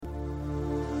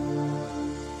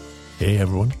Hey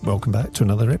everyone, welcome back to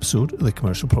another episode of the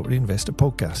Commercial Property Investor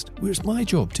Podcast, where it's my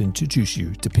job to introduce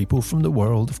you to people from the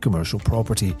world of commercial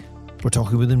property. We're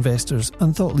talking with investors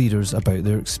and thought leaders about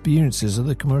their experiences of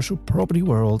the commercial property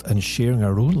world and sharing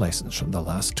our own lessons from the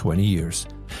last 20 years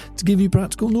to give you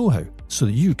practical know-how so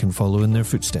that you can follow in their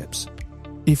footsteps.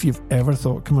 If you've ever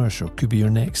thought commercial could be your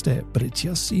next step, but it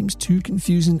just seems too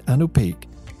confusing and opaque,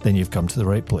 then you've come to the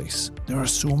right place. There are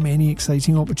so many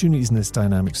exciting opportunities in this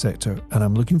dynamic sector, and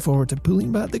I'm looking forward to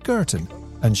pulling back the curtain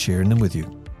and sharing them with you.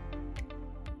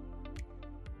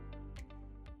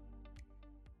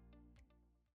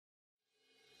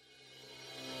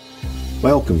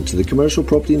 Welcome to the Commercial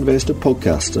Property Investor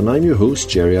Podcast, and I'm your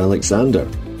host, Jerry Alexander.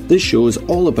 This show is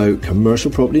all about commercial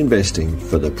property investing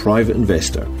for the private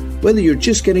investor. Whether you're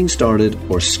just getting started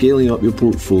or scaling up your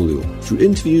portfolio, through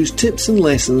interviews, tips and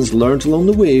lessons learned along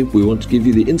the way, we want to give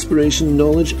you the inspiration,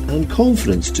 knowledge and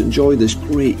confidence to enjoy this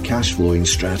great cash flowing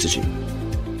strategy.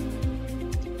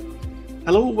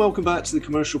 Hello, welcome back to the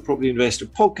Commercial Property Investor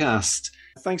Podcast.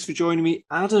 Thanks for joining me,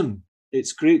 Adam.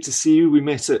 It's great to see you. We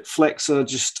met at Flexa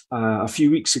just a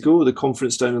few weeks ago, the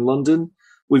conference down in London.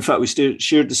 In fact, we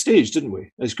shared the stage, didn't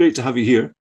we? It's great to have you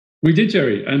here. We did,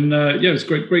 Jerry, and it was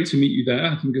great to meet you there.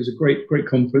 I think it was a great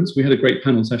conference. We had a great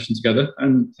panel session together,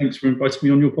 and thanks for inviting me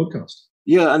on your podcast.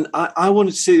 Yeah, and I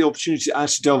wanted to take the opportunity to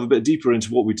actually delve a bit deeper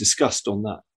into what we discussed on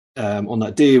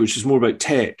that day, which was more about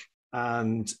tech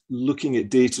and looking at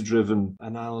data-driven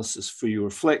analysis for your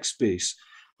Flexspace.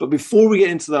 But before we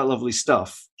get into that lovely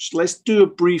stuff, let's do a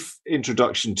brief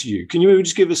introduction to you. Can you maybe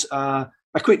just give us a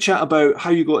quick chat about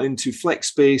how you got into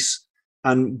Flexspace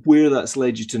and where that's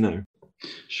led you to now?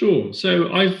 Sure.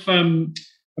 So I've been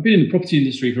in the property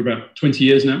industry for about 20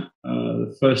 years now.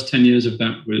 The first 10 years of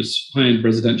that was high-end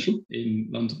residential in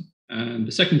London. And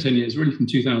the second 10 years, really from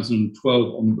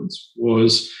 2012 onwards,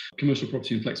 was commercial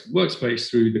property and flexible workspace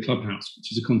through the clubhouse,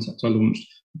 which is a concept I launched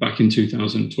back in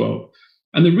 2012.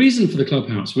 And the reason for the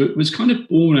clubhouse was kind of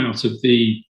born out of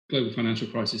the global financial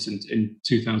crisis in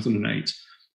 2008.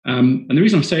 And the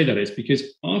reason I say that is because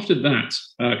after that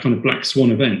kind of black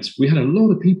swan event, we had a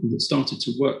lot of people that started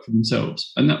to work for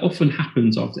themselves. And that often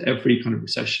happens after every kind of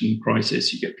recession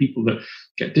crisis. You get people that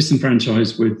get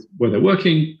disenfranchised with where they're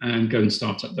working and go and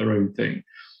start up their own thing.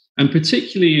 And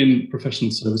particularly in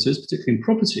professional services, particularly in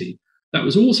property, that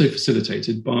was also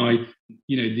facilitated by,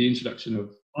 the introduction of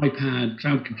iPad,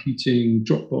 cloud computing,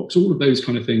 Dropbox, all of those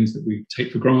kind of things that we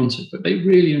take for granted. But they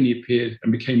really only appeared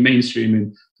and became mainstream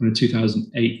in kind of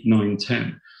 2008, 9,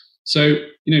 10. So,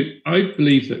 I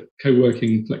believe that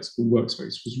co-working flexible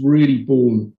workspace was really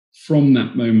born from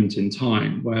that moment in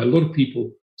time where a lot of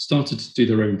people started to do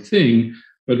their own thing,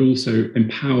 but also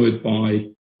empowered by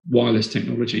wireless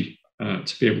technology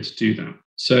to be able to do that.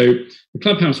 So the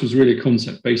clubhouse was really a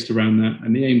concept based around that.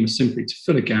 And the aim was simply to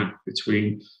fill a gap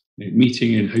between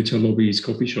meeting in hotel lobbies,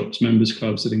 coffee shops, members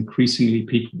clubs that increasingly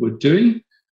people were doing,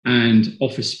 and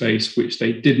office space, which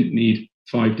they didn't need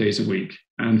 5 days a week.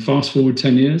 And fast forward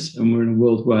 10 years, and we're in a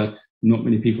world where not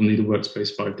many people need a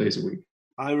workspace 5 days a week.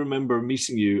 I remember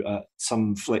meeting you at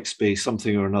some Flexspace,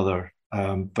 something or another,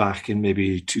 back in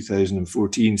maybe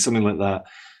 2014, something like that.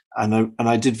 And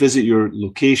I did visit your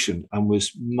location and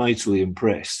was mightily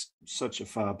impressed. Such a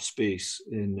fab space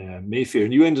in Mayfair.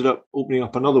 And you ended up opening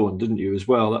up another one, didn't you, as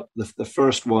well? The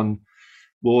first one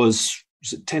was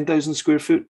it 10,000 square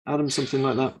foot, Adam, something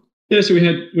like that? Yeah, so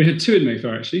we had two in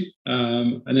Mayfair, actually,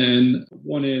 and then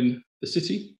one in the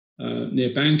city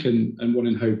near Bank and one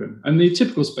in Holborn. And the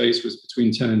typical space was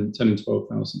between 10 and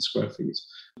 12,000 square feet.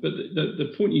 But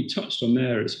the point you touched on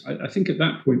there is, I think at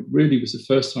that point really was the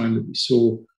first time that we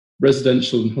saw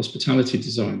residential and hospitality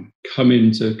design come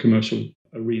into commercial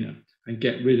arena and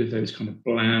get rid of those kind of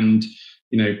bland,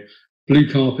 blue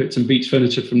carpets and beach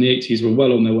furniture from the 80s were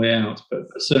well on their way out, but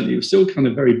certainly it was still kind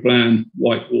of very bland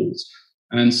white walls.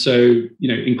 And so,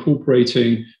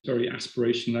 incorporating very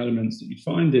aspirational elements that you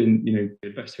find in, the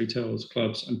best hotels,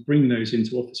 clubs, and bring those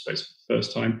into office space for the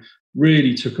first time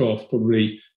really took off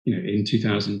probably, in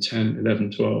 2010,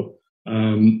 11, 12.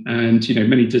 And,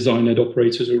 many design-led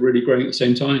operators were really growing at the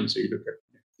same time. So you look at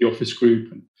the Office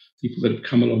Group and people that have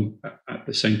come along at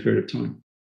the same period of time.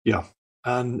 Yeah.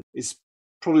 And it's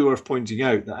probably worth pointing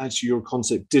out that actually your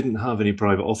concept didn't have any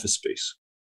private office space.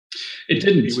 It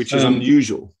didn't. Which is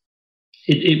unusual.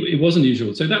 It was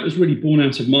unusual. So that was really born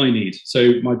out of my need.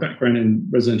 So my background in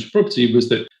residential property was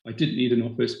that I didn't need an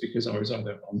office because I was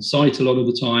either on site a lot of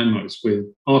the time, I was with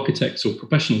architects or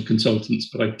professional consultants,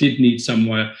 but I did need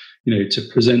somewhere, to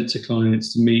present to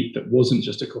clients, to meet, that wasn't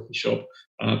just a coffee shop,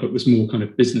 but was more kind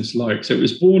of business-like. So it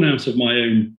was born out of my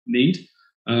own need.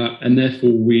 And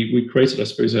therefore we created, I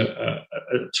suppose, a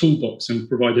a toolbox and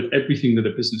provided everything that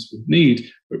a business would need,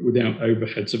 but without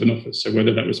overheads of an office. So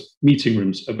whether that was meeting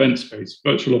rooms, event space,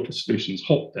 virtual office solutions,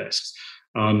 hot desks,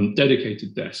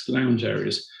 dedicated desks, lounge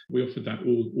areas, we offered that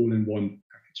all in one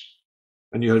package.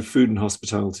 And you had food and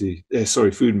hospitality,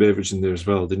 food and beverage in there as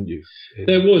well, didn't you?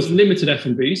 There was limited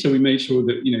F&B, so we made sure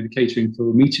that the catering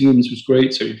for meeting rooms was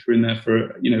great. So if you're in there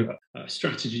for a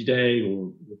strategy day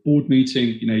or a board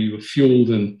meeting, you were fueled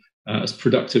and as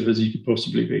productive as you could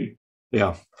possibly be.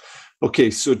 Yeah. Okay,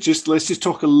 so let's just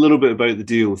talk a little bit about the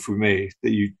deal, if we may,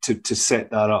 that you to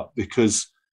set that up, because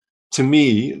to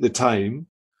me at the time,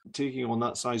 taking on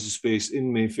that size of space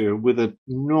in Mayfair with a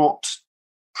not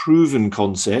proven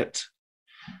concept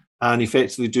and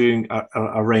effectively doing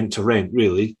a rent to rent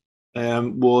really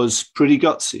was pretty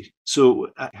gutsy. So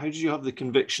how did you have the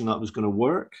conviction that was going to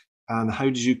work, and how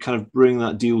did you kind of bring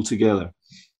that deal together?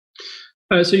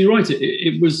 So you're right.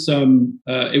 It was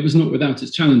not without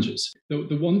its challenges.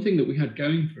 The one thing that we had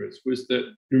going for us was that,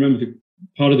 remember,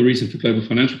 part of the reason for the global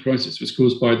financial crisis was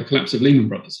caused by the collapse of Lehman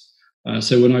Brothers.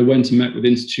 So when I went and met with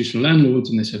institutional landlords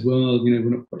and they said, well, we're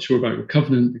not quite sure about your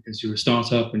covenant because you're a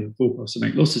startup and you're forecast to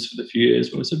make losses for the few years.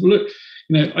 But I said, well, look,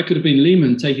 I could have been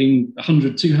Lehman taking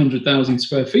 100, 200,000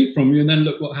 square feet from you, and then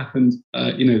look what happened,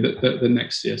 the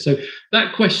next year. So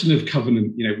that question of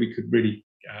covenant, we could really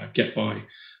get by.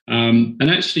 And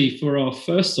actually, for our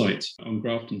first site on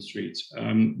Grafton Street,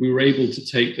 we were able to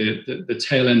take the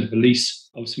tail end of a lease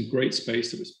of some great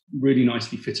space that was really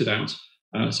nicely fitted out.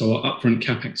 So our upfront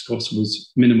capex cost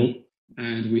was minimal,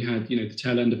 and we had the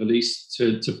tail end of a lease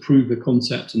to prove the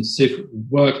concept and to see if it would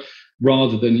work,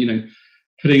 rather than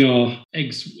putting our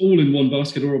eggs all in one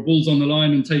basket or our balls on the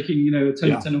line and taking a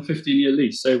 10 or 15 year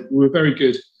lease. So we were very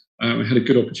good. We had a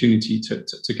good opportunity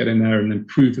to get in there and then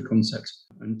prove the concept,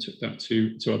 and took that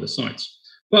to other sites.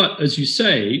 But as you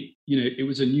say, it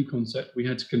was a new concept. We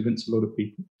had to convince a lot of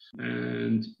people,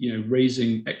 and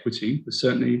raising equity was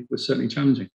certainly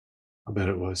challenging. I bet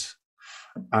it was.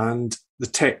 And the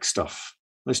tech stuff.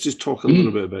 Let's just talk a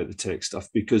little bit about the tech stuff,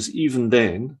 because even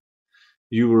then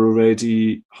you were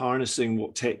already harnessing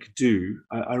what tech do.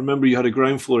 I remember you had a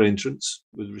ground floor entrance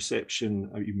with reception.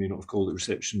 You may not have called it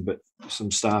reception, but some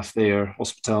staff there,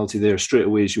 hospitality there straight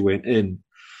away as you went in.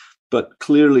 But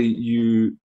clearly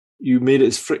you made it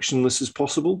as frictionless as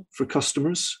possible for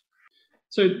customers.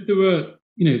 So there were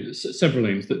several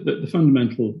aims. The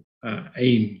fundamental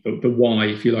aim, the why,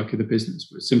 if you like, of the business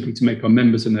was simply to make our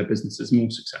members and their businesses more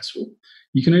successful.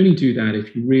 You can only do that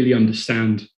if you really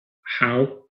understand how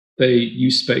they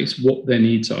use space, what their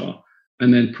needs are,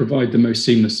 and then provide the most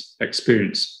seamless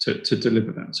experience to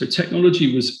deliver that. So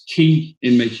technology was key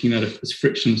in making that as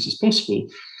frictionless as possible.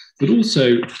 But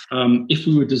also, if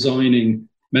we were designing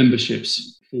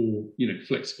memberships for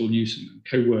flexible use and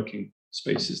co-working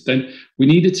spaces, then we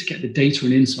needed to get the data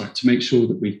and insight to make sure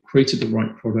that we created the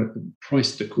right product and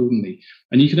priced it accordingly.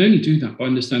 And you can only do that by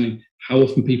understanding how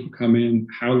often people come in,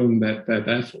 how long they're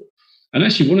there for. And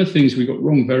actually, one of the things we got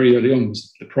wrong very early on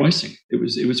was the pricing. It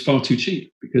was far too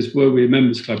cheap, because were we a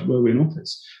members club, were we an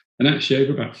office? And actually,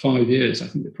 over about 5 years, I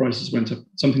think the prices went up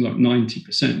something like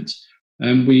 90%,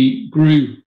 and we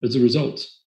grew as a result.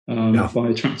 By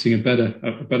attracting a better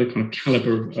kind of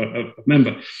caliber of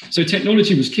member. So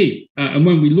technology was key. And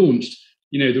when we launched,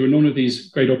 there were none of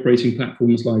these great operating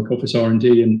platforms like Office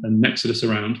R&D and Nexus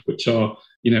around, which are,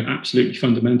 absolutely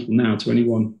fundamental now to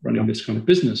anyone running this kind of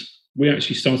business. We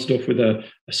actually started off with a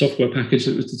software package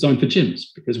that was designed for gyms,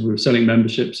 because we were selling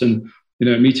memberships, and,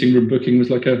 a meeting room booking was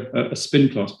like a spin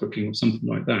class booking or something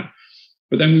like that.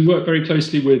 But then we worked very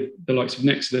closely with the likes of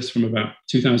Nexus from about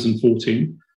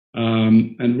 2014.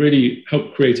 And really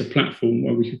help create a platform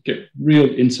where we could get real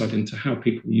insight into how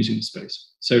people were using the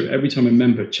space. So every time a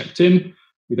member checked in,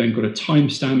 we then got a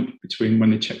timestamp between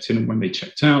when they checked in and when they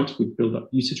checked out. We built up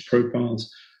usage profiles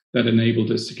that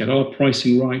enabled us to get our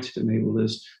pricing right. It enabled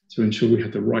us to ensure we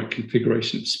had the right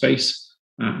configuration of space,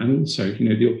 and also,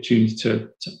 the opportunity to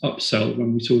upsell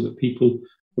when we saw that people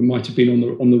might have been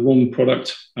on the wrong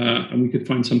product, and we could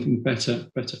find something better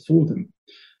for them.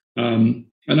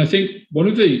 And I think one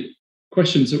of the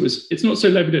questions it's not so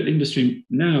levied at industry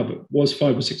now, but was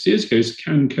 5 or 6 years ago, is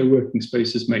can co-working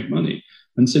spaces make money?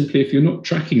 And simply, if you're not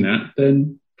tracking that,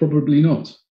 then probably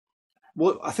not.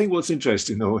 Well, I think what's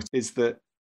interesting, though, is that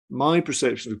my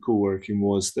perception of co-working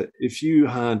was that if you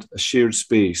had a shared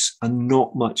space and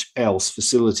not much else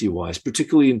facility-wise,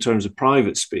 particularly in terms of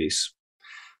private space,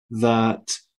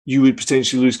 that you would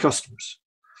potentially lose customers,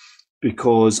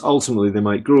 because ultimately they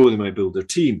might grow, they might build their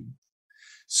team.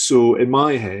 So in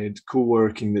my head,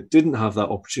 co-working that didn't have that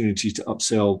opportunity to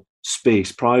upsell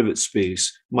space, private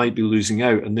space, might be losing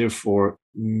out and therefore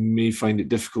may find it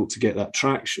difficult to get that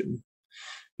traction.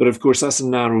 But of course, that's a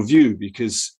narrow view,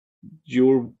 because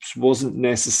yours wasn't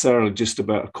necessarily just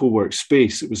about a co-work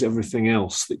space. It was everything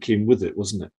else that came with it,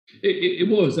 wasn't it? It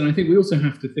was. And I think we also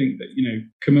have to think that,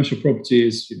 commercial property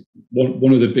is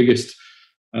one of the biggest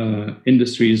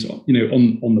industries, on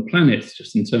the planet,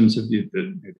 just in terms of the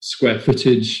square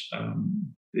footage,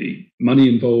 the money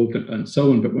involved, and so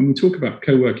on. But when we talk about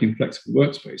co-working, flexible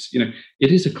workspace,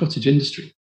 it is a cottage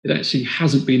industry. It actually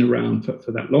hasn't been around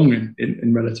for that long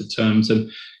in relative terms. And,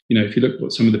 if you look at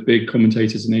what some of the big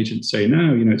commentators and agents say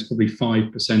now, it's probably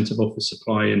 5% of office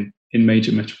supply in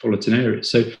major metropolitan areas.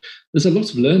 So there's a lot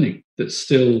of learning that's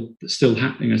still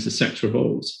happening as the sector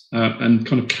evolves. And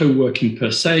kind of co-working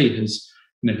per se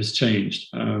has changed.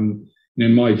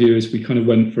 My view is we kind of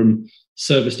went from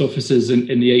serviced offices in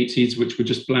the 80s, which were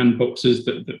just bland boxes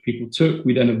that people took.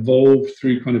 We then evolved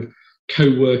through kind of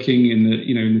co-working in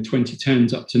the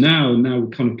 2010s up to now, and now we're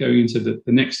kind of going into the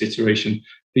next iteration,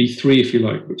 V3 if you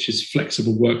like, which is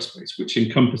flexible workspace, which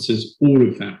encompasses all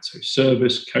of that. So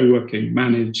service, co-working,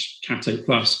 managed, Cat A+,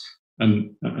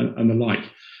 and the like.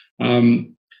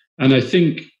 And I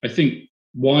think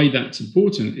why that's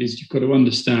important is you've got to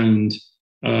understand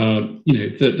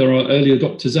that there are early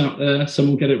adopters out there. Some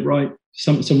will get it right,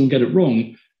 some will get it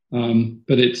wrong.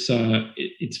 But it's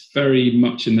very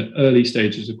much in the early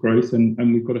stages of growth, and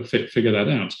we've got to figure that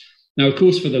out. Now, of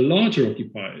course, for the larger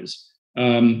occupiers,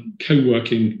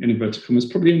 co-working in inverted commas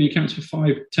probably only accounts for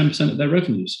 5-10% of their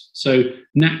revenues. So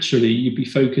naturally, you'd be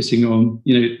focusing on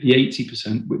the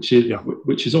 80%,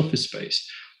 which is office space.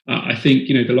 I think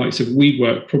the likes of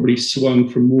WeWork probably swung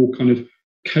from more kind of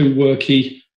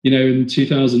co-worky, in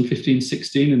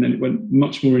 2015-16, and then it went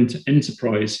much more into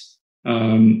enterprise.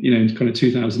 In kind of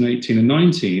 2018 and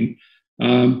 19.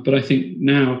 But I think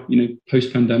now,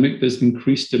 post-pandemic, there's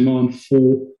increased demand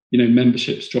for,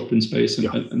 memberships, drop-in space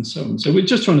and so on. So we're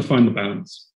just trying to find the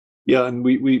balance. Yeah, and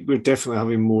we're definitely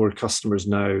having more customers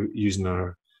now using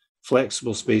our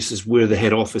flexible spaces where the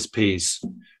head office pays.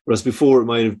 Whereas before it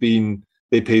might have been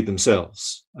they paid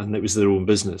themselves and it was their own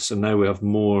business. And now we have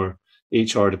more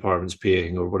HR departments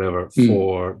paying or whatever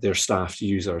for their staff to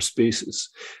use our spaces.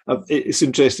 It's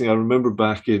interesting. I remember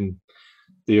back in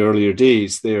the earlier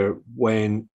days there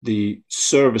when the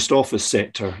serviced office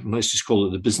sector, and let's just call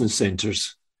it the business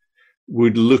centres,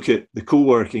 would look at the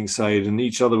co-working side and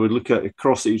each other would look at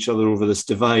across at each other over this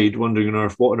divide, wondering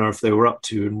what on earth they were up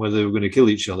to and whether they were going to kill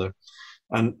each other.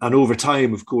 And over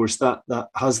time, of course, that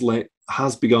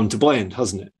has begun to blend,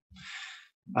 hasn't it?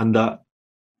 And that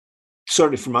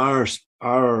certainly from our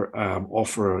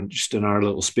offer and just in our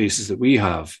little spaces that we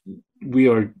have, we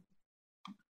are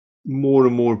more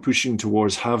and more pushing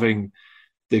towards having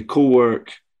the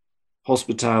co-work,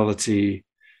 hospitality,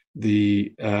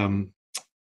 the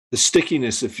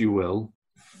stickiness, if you will,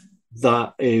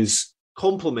 that is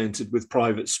complemented with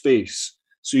private space.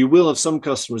 So you will have some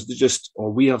customers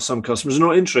we have some customers who are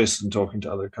not interested in talking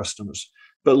to other customers,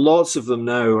 but lots of them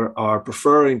now are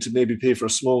preferring to maybe pay for a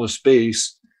smaller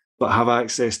space but have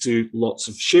access to lots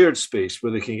of shared space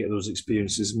where they can get those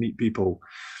experiences, meet people,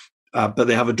 but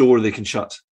they have a door they can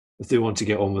shut if they want to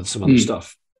get on with some other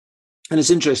stuff. And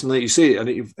it's interesting, like you say, and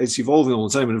it's evolving all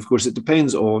the time. And of course, it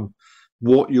depends on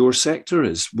what your sector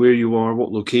is, where you are,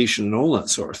 what location, and all that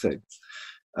sort of thing.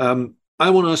 I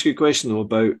want to ask you a question, though,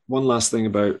 about one last thing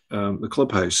about the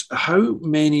clubhouse.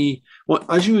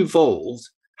 As you evolved,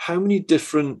 how many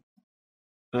different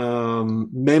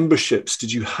memberships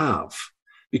did you have?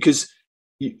 Because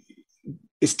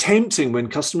it's tempting when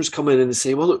customers come in and they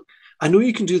say, well, look, I know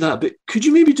you can do that, but could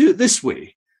you maybe do it this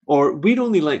way? Or we'd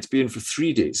only like to be in for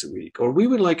 3 days a week, or we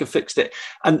would like a fixed day.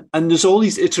 And there's all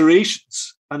these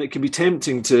iterations, and it can be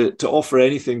tempting to offer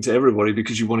anything to everybody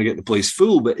because you want to get the place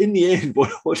full. But in the end,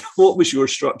 what was your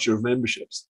structure of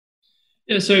memberships?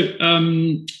 Yeah, so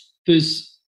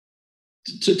there's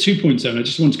 2 points there. And I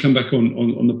just want to come back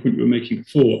on the point we were making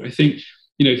before. I think,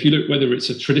 if you look whether it's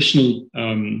a traditional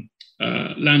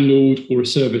landlord or a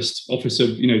serviced office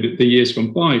of, the years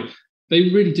gone by, they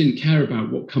really didn't care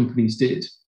about what companies did.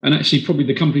 And actually, probably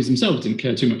the companies themselves didn't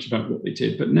care too much about what they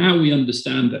did. But now we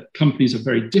understand that companies are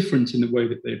very different in the way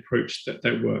that they approach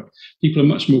their work. People are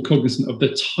much more cognizant of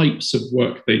the types of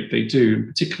work they do, and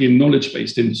particularly in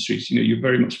knowledge-based industries. You're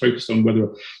very much focused on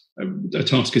whether a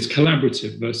task is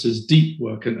collaborative versus deep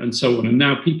work and so on. And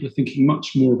now people are thinking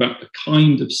much more about the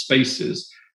kind of spaces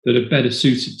that are better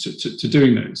suited to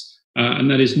doing those. And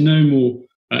that is no more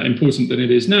important than it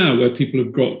is now, where people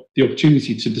have got the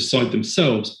opportunity to decide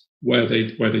themselves where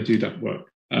they do that work.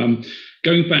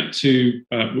 Going back to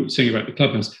what we were saying about the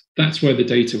clubhouse, that's where the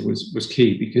data was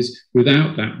key, because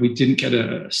without that, we didn't get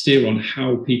a steer on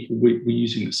how people were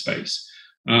using the space.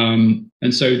 And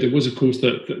so there was, of course,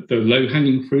 the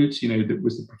low-hanging fruit, that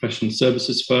was the professional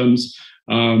services firms.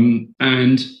 And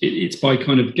it's by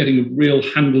kind of getting a real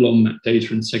handle on that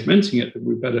data and segmenting it that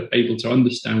we're better able to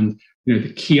understand,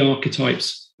 the key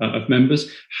archetypes of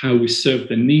members, how we serve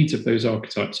the needs of those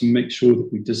archetypes, and make sure that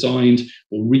we designed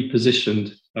or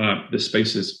repositioned the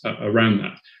spaces around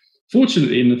that.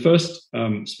 Fortunately, in the first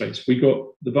space, we got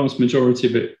the vast majority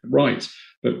of it right,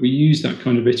 but we used that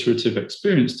kind of iterative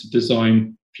experience to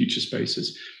design future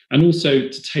spaces, and also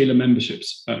to tailor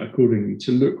memberships accordingly,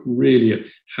 to look really at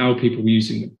how people were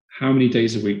using them, how many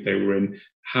days a week they were in,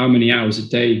 how many hours a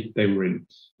day they were in,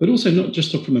 but also not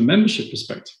just from a membership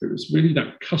perspective. It was really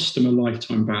that customer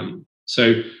lifetime value.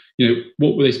 So,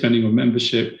 what were they spending on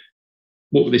membership?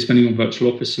 What were they spending on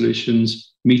virtual office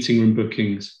solutions, meeting room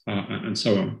bookings, and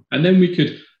so on? And then we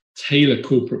could tailor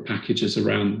corporate packages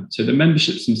around that. So the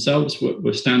memberships themselves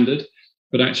were standard,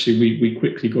 but actually we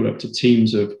quickly got up to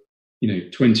teams of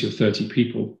 20 or 30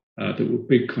 people that were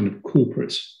big kind of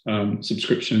corporate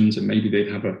subscriptions, and maybe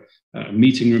they'd have a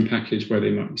meeting room package where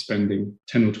they might be spending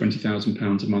 £10,000 or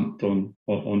 £20,000 a month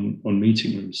on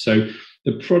meeting rooms. So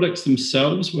the products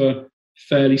themselves were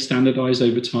fairly standardized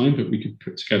over time, but we could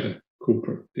put together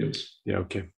corporate deals. Yeah.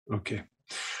 Okay.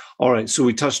 All right. So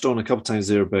we touched on a couple of times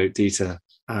there about data.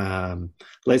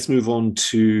 Let's move on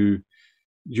to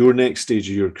your next stage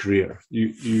of your career.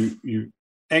 You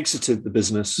exited the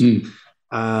business,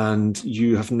 and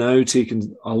you have now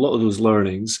taken a lot of those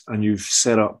learnings and you've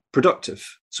set up Produktiv.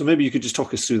 So maybe you could just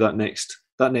talk us through that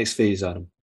next phase, Adam.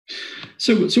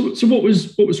 So what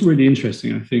was really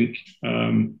interesting, I think,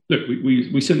 look,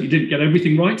 we certainly didn't get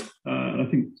everything right. And I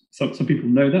think some people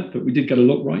know that, but we did get a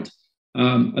lot right.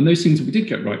 And those things that we did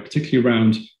get right, particularly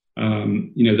around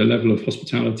the level of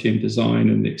hospitality and design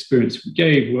and the experience we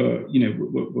gave were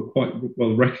quite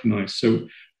well recognized. So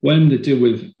when the deal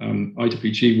with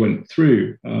IWG went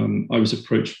through, I was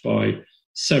approached by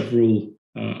several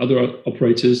other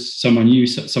operators. Some I knew,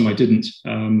 some I didn't.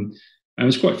 I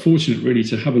was quite fortunate, really,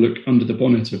 to have a look under the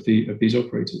bonnet of these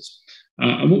operators.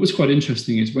 And what was quite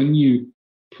interesting is when you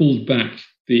pulled back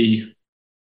the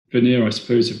veneer, I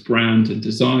suppose, of brand and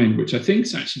design, which I think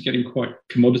is actually getting quite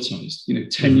commoditized.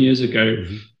 10 years ago,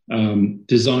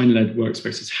 design-led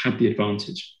workspaces had the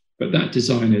advantage, but that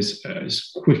design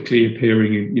is quickly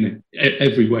appearing in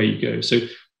everywhere you go. So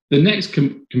the next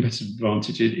competitive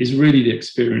advantage is really the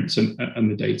experience and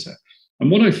the data. And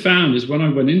what I found is when I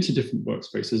went into different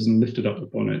workspaces and lifted up the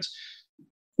bonnet,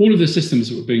 all of the systems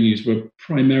that were being used were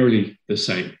primarily the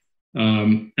same.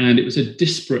 And it was a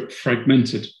disparate,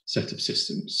 fragmented set of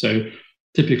systems. So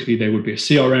typically there would be a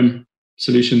CRM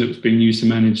solution that was being used to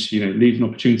manage, lead and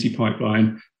opportunity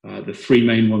pipeline. The three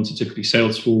main ones are typically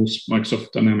Salesforce,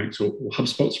 Microsoft Dynamics, or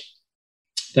HubSpot.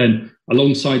 Then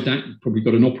alongside that, you've probably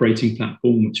got an operating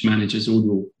platform which manages all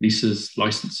your leases,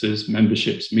 licenses,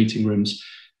 memberships, meeting rooms.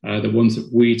 The ones that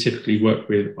we typically work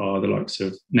with are the likes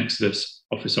of Nexus,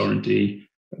 Office R&D.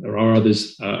 There are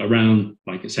others around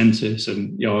like Ascensus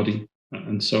and Yardi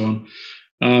and so on.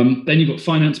 Then you've got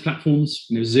finance platforms.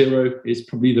 Xero is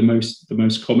probably the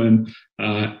most common.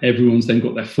 Everyone's then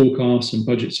got their forecasts and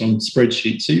budgets on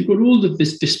spreadsheets. So you've got all of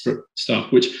this disparate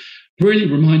stuff, which really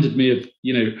reminded me of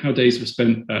how days were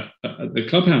spent at the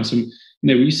clubhouse. And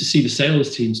we used to see the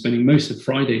sales team spending most of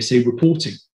Friday, say,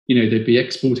 reporting. They'd be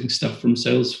exporting stuff from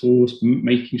Salesforce,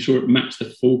 making sure it matched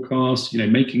the forecast,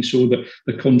 making sure that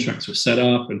the contracts were set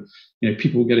up, and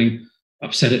people were getting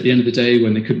upset at the end of the day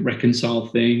when they couldn't reconcile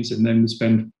things, and then we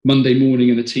spend Monday morning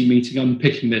in a team meeting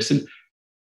unpicking this. And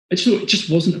I just thought it just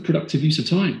wasn't a productive use of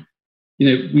time.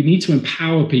 We need to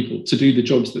empower people to do the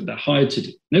jobs that they're hired to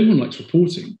do. No one likes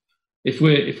reporting. If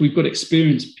we've got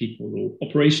experienced people or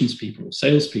operations people or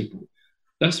salespeople,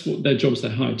 that's what their jobs they're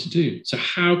hired to do. So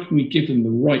how can we give them the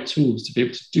right tools to be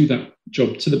able to do that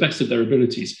job to the best of their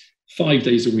abilities 5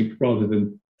 days a week rather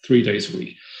than 3 days a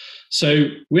week? So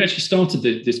we actually started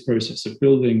this process of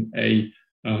building a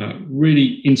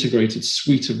really integrated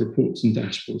suite of reports and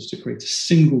dashboards to create a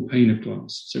single pane of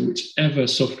glass. So whichever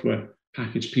software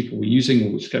package people were using,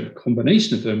 or whichever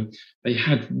combination of them, they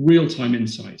had real-time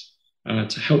insight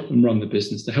to help them run the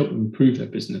business, to help them improve their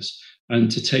business,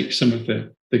 and to take some of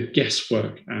the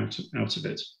guesswork out of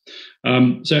it.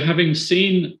 So having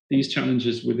seen these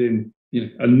challenges within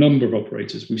a number of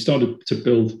operators, we started to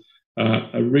build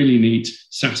a really neat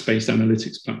SaaS-based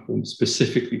analytics platform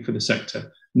specifically for the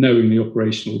sector, knowing the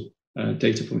operational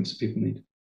data points that people need.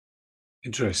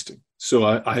 Interesting. So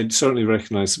I certainly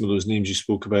recognise some of those names you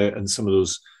spoke about and some of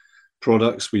those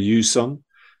products, we use some,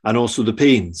 and also the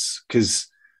pains, because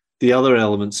the other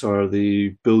elements are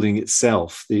the building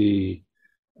itself, the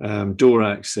door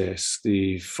access,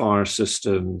 the fire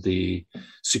system, the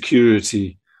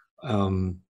security,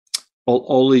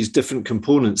 all these different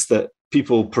components that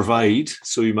people provide.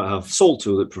 So you might have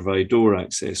Salto that provide door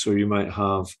access, or you might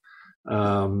have,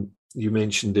 you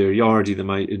mentioned there, Yardi,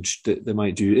 they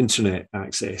might do internet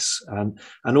access,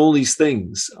 and all these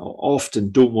things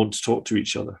often don't want to talk to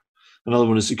each other. Another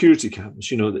one is security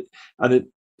cameras,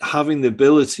 having the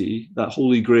ability, that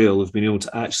holy grail of being able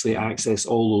to actually access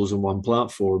all those on one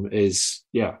platform is,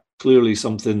 clearly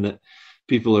something that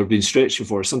people have been stretching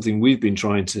for, something we've been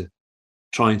trying to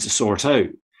sort out.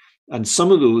 And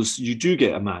some of those you do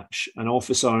get a match. And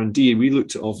Office R&D, we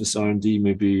looked at Office R&D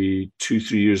maybe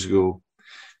 2-3 years ago,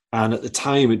 and at the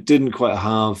time it didn't quite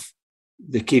have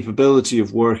the capability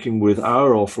of working with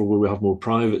our offer where we have more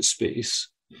private space,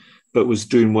 but was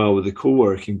doing well with the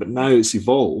co-working. But now it's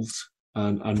evolved,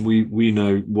 and we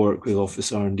now work with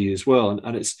Office R&D as well.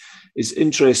 And it's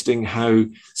interesting how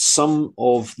some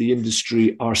of the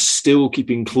industry are still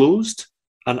keeping closed,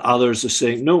 and others are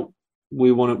saying, no,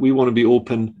 we want to be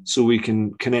open so we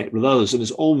can connect with others. And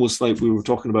it's almost like we were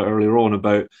talking about earlier on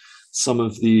about some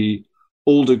of the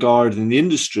older guard in the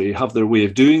industry have their way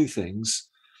of doing things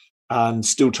and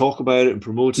still talk about it and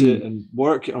promote it and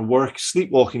work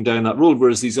sleepwalking down that road.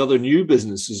 Whereas these other new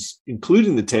businesses,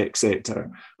 including the tech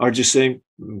sector, are just saying,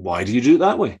 why do you do it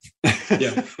that way?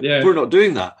 Yeah. We're not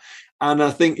doing that. And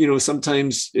I think,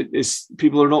 sometimes it's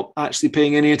people are not actually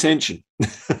paying any attention.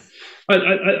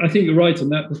 I think you're right,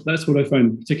 and that's what I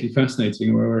find particularly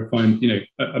fascinating, where I find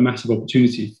a massive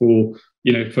opportunity for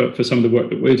for some of the work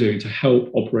that we're doing to help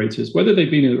operators, whether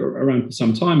they've been around for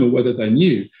some time or whether they're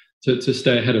new, to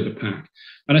stay ahead of the pack.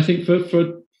 And I think for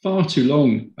far too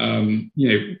long,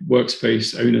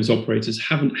 workspace owners, operators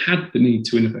haven't had the need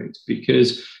to innovate,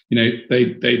 because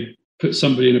they put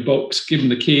somebody in a box, give them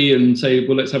the key, and say,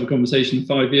 well, let's have a conversation in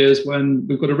 5 years when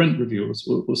we've got a rent review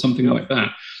or something like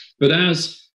that. But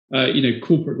as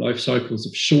corporate life cycles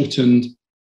have shortened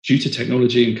due to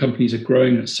technology, and companies are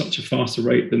growing at such a faster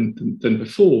rate than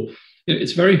before,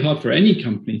 it's very hard for any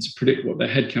company to predict what their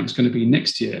headcount is going to be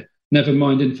next year, never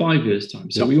mind in 5 years' time.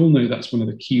 So we all know that's one of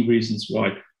the key reasons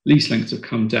why lease lengths have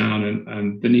come down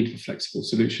and the need for flexible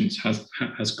solutions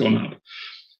has gone up.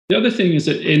 The other thing is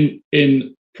that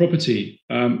in property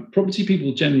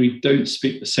people generally don't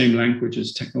speak the same language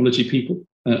as technology people,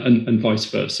 and vice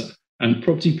versa. And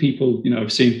property people,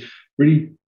 I've seen,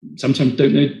 really sometimes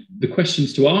don't know the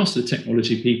questions to ask the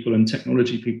technology people, and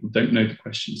technology people don't know the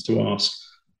questions to ask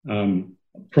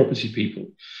property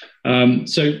people.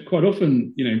 So quite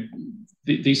often,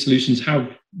 these solutions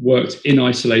have worked in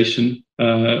isolation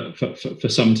for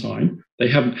some time. They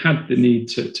haven't had the need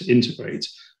to integrate,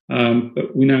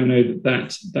 but we now know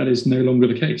that is no longer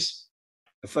the case.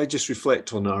 If I just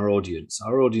reflect on our audience,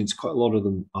 quite a lot of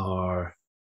them are,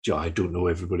 I don't know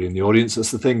everybody in the audience. That's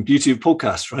the thing, beauty of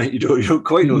podcasts, right? You don't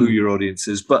quite know who your audience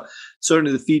is, but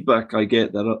certainly the feedback I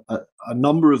get that a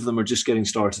number of them are just getting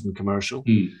started in commercial.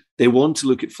 They want to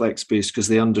look at Flexspace because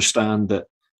they understand that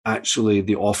actually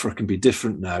the offer can be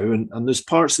different now. And there's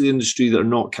parts of the industry that are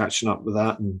not catching up with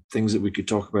that, and things that we could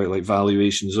talk about, like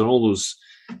valuations and all those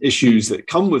issues that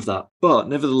come with that. But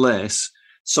nevertheless,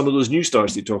 some of those new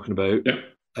starts that you're talking about,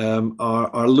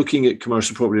 are looking at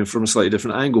commercial property from a slightly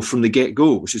different angle from the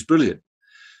get-go, which is brilliant.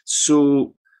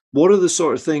 So what are the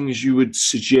sort of things you would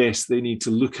suggest they need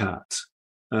to look at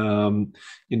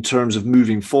in terms of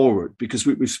moving forward? Because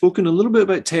we've spoken a little bit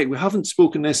about tech. We haven't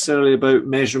spoken necessarily about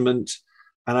measurement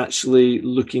and actually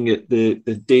looking at the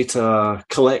data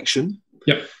collection.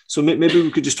 So maybe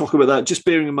we could just talk about that, just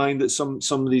bearing in mind that some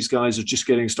of these guys are just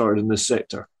getting started in this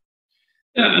sector.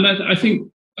 Yeah, and I think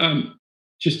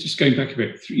just going back a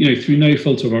bit, through no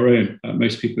fault of our own,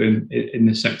 most people in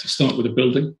this sector start with a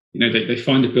building. They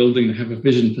find a building, they have a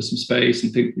vision for some space,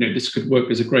 and think, this could work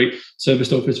as a great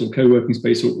serviced office or co-working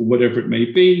space or whatever it may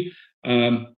be.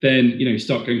 Then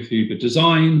start going through the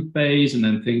design phase, and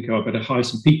then think, I better hire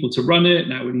some people to run it.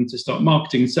 Now we need to start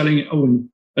marketing and selling it. And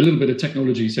a little bit of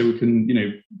technology so we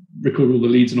can record all the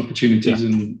leads and opportunities,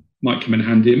 and might come in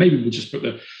handy. And maybe we'll just put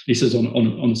the leases on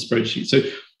a spreadsheet. So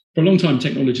for a long time,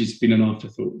 technology has been an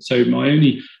afterthought. So my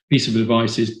only piece of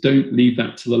advice is don't leave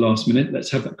that to the last minute.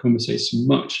 Let's have that conversation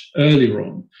much earlier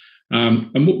on.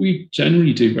 And what we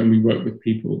generally do when we work with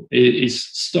people is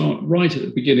start right at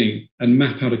the beginning and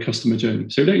map out a customer journey.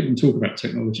 So we don't even talk about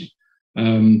technology,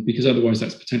 because otherwise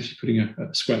that's potentially putting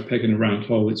a square peg in a round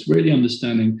hole. It's really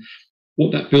understanding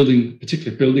what that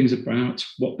particular building's about,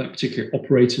 what that particular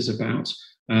operator's about,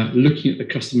 looking at the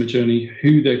customer journey,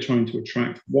 who they're trying to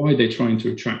attract, why they're trying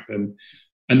to attract them.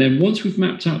 And then once we've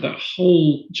mapped out that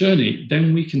whole journey,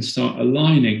 then we can start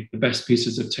aligning the best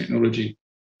pieces of technology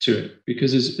to it.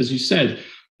 Because as you said,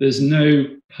 there's no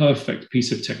perfect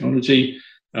piece of technology.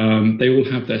 They all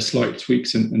have their slight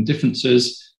tweaks and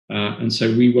differences. And so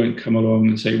we won't come along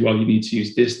and say, well, you need to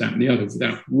use this, that, and the other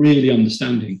without really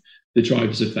understanding the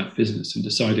drivers of that business and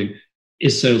deciding,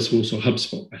 is Salesforce or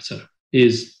HubSpot better?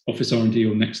 Is Office R&D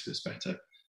or Nexus better?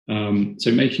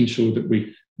 So making sure that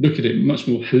we look at it much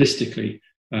more holistically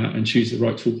and choose the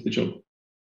right tool for the job.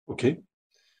 Okay.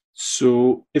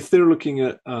 So if they're looking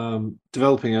at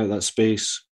developing out that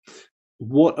space,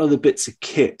 what are the bits of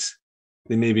kit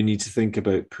they maybe need to think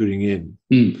about putting in?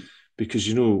 Because,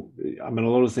 a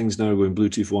lot of things now go in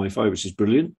Bluetooth, Wi-Fi, which is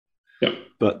brilliant. Yeah.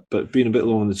 But being a bit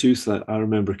long in the tooth, I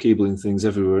remember cabling things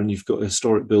everywhere, and you've got a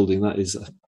historic building, that is a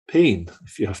pain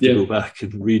if you have to go back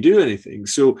and redo anything.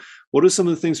 So what are some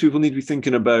of the things people need to be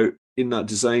thinking about in that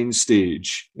design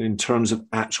stage in terms of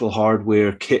actual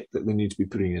hardware kit that they need to be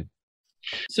putting in?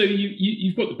 So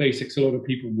you've got the basics. A lot of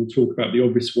people will talk about the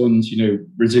obvious ones,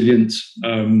 resilient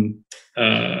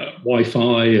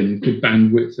Wi-Fi and good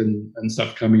bandwidth and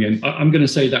stuff coming in. I'm going to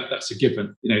say that that's a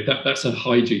given. That's a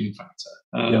hygiene factor.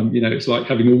 It's like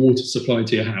having a water supply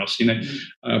to your house.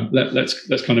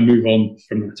 Let's kind of move on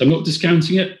from that. I'm not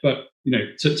discounting it, but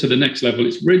to the next level,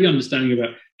 it's really understanding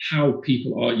about how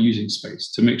people are using space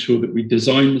to make sure that we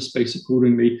design the space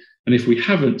accordingly. And if we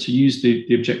haven't, to use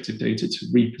the objective data to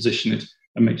reposition it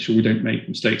and make sure we don't make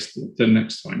mistakes the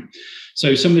next time.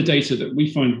 So some of the data that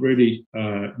we find really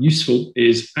useful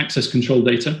is access control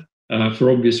data for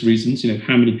obvious reasons,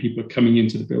 how many people are coming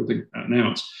into the building and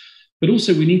out. But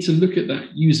also we need to look at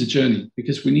that user journey,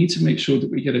 because we need to make sure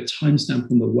that we get a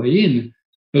timestamp on the way in,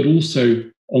 but also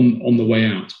on the way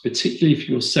out, particularly if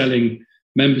you're selling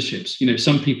memberships.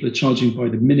 Some people are charging by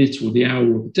the minute or the hour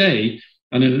or the day,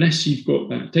 and unless you've got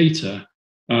that data,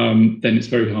 then it's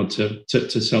very hard to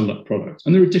sell that product.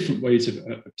 And there are different ways of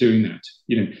doing that.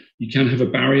 You can have a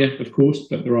barrier, of course,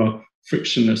 but there are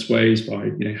frictionless ways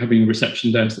by having a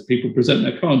reception desk that people present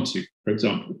their card to, for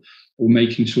example, or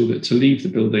making sure that to leave the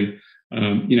building,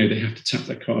 they have to tap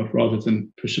their card rather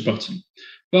than push a button.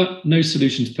 But no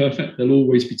solution's perfect. There'll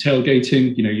always be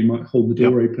tailgating. You might hold the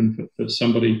door open for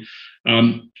somebody.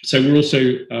 So we're also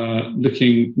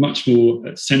looking much more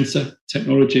at sensor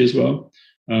technology as well.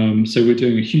 So we're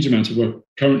doing a huge amount of work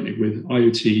currently with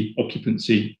IoT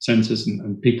occupancy sensors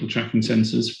and people tracking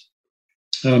sensors.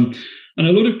 And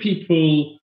a lot of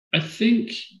people, I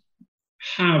think,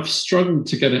 have struggled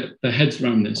to get their heads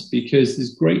around this, because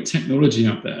there's great technology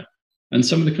out there. And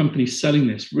some of the companies selling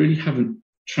this really haven't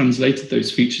translated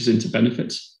those features into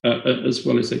benefits as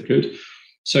well as they could.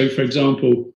 So, for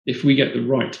example, if we get the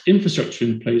right infrastructure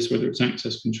in place, whether it's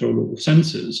access control or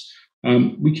sensors,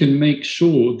 we can make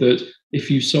sure that if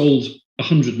you sold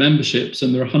 100 memberships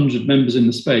and there are 100 members in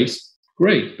the space,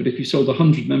 great. But if you sold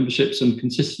 100 memberships and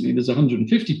consistently there's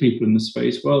 150 people in the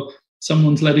space, well,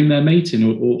 someone's letting their mate in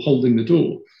or holding the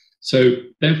door. So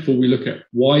therefore, we look at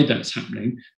why that's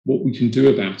happening, what we can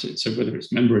do about it. So whether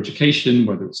it's member education,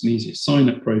 whether it's an easier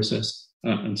sign-up process,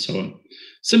 and so on.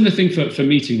 Similar thing for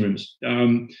meeting rooms.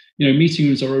 Meeting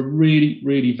rooms are a really,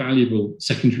 really valuable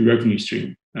secondary revenue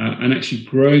stream, and actually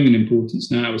growing in importance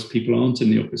now as people aren't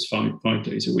in the office five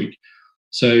days a week.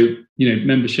 So,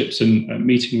 memberships and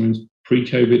meeting rooms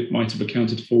pre-COVID might have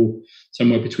accounted for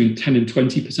somewhere between 10 and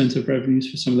 20% of revenues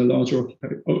for some of the larger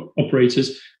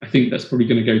operators. I think that's probably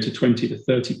going to go to 20 to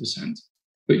 30%.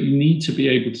 But you need to be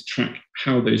able to track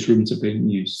how those rooms are being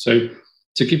used. So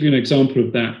to give you an example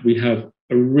of that, we have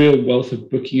a real wealth of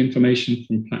booking information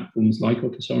from platforms like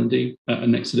Office R&D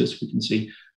and Exodus. We can see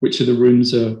which of the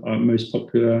rooms are most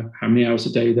popular, how many hours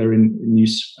a day they're in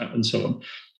use, and so on.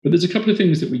 But there's a couple of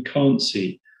things that we can't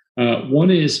see. One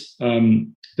is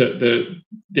the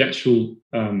actual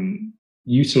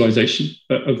utilization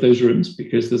of those rooms,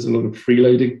 because there's a lot of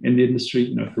freeloading in the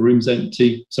industry. If the room's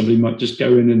empty, somebody might just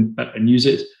go in and use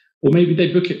it, or maybe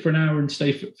they book it for an hour and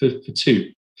stay for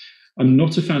two. I'm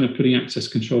not a fan of putting access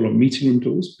control on meeting room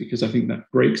doors, because I think that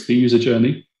breaks the user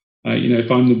journey. If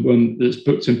I'm the one that's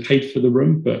booked and paid for the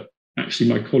room, but actually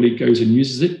my colleague goes and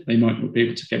uses it, they might not be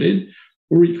able to get in.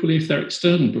 Or equally, if they're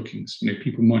external bookings,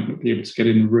 people might not be able to get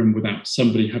in the room without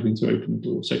somebody having to open the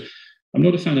door. So I'm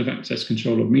not a fan of access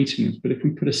control of meeting rooms, but if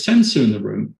we put a sensor in the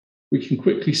room, we can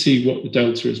quickly see what the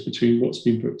delta is between what's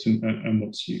been booked and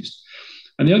what's used.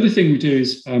 And the other thing we do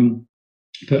is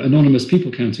put anonymous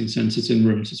people counting sensors in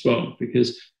rooms as well,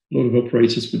 because a lot of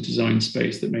operators would design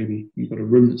space that maybe you've got a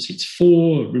room that seats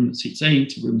 4, a room that seats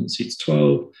 8, a room that seats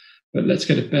 12. but let's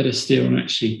get a better steer on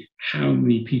actually how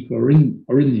many people are in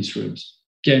these rooms.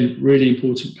 Again, really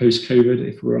important post-COVID,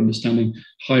 if we're understanding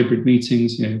hybrid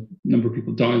meetings, number of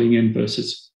people dialing in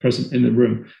versus present in the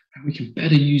room, and we can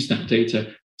better use that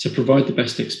data to provide the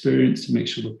best experience, to make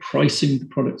sure we're pricing the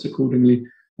product accordingly,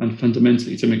 and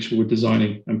fundamentally to make sure we're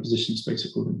designing and positioning space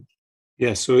accordingly.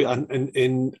 Yeah, so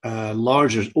in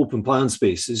larger open plan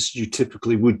spaces, you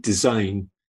typically would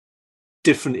design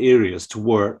different areas to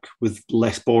work with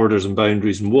less borders and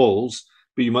boundaries and walls,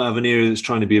 but you might have an area that's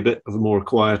trying to be a bit of a more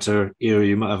quieter area.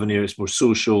 You might have an area that's more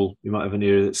social. You might have an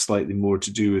area that's slightly more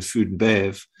to do with food and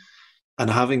bev. And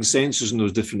having sensors in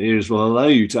those different areas will allow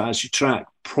you to actually track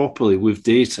properly with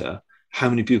data how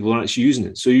many people are actually using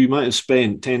it. So you might have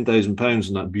spent £10,000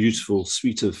 on that beautiful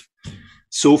suite of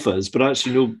sofas, but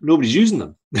actually nobody's using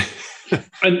them.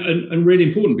 and really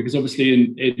important, because obviously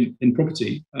in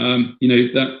property,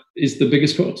 that is the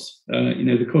biggest cost.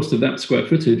 The cost of that square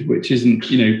footage, which isn't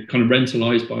kind of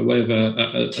rentalized by way of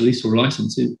a lease or a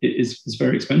license, is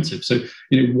very expensive. So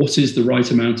what is the right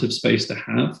amount of space to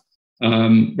have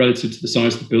relative to the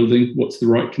size of the building? What's the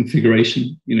right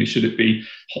configuration? Should it be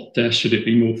hot desk? Should it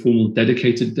be more formal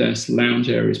dedicated desks, lounge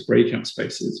areas, breakout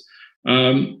spaces?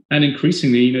 And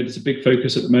increasingly, there's a big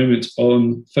focus at the moment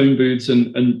on phone booths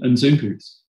and Zoom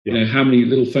booths. Yeah. How many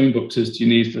little phone boxes do you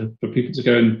need for people to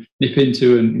go and nip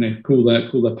into and call their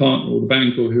partner or the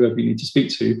bank or whoever you need to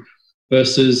speak to,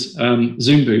 versus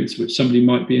Zoom booths, which somebody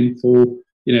might be in for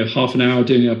half an hour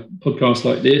doing a podcast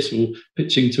like this, or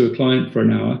pitching to a client for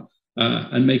an hour,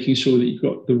 and making sure that you've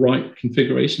got the right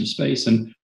configuration of space.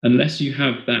 And unless you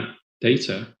have that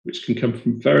data, which can come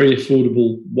from very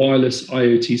affordable wireless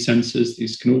IoT sensors,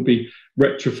 these can all be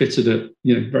retrofitted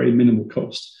at very minimal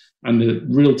cost, and the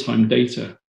real-time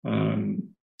data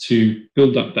to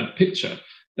build up that picture,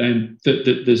 then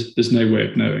there's no way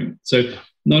of knowing. So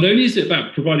not only is it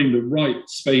about providing the right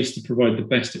space to provide the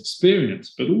best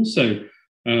experience, but also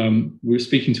we're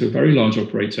speaking to a very large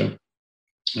operator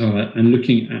and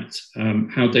looking at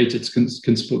how data can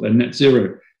support their net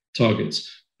zero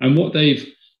targets. And what they've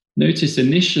noticed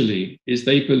initially is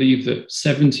they believe that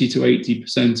 70 to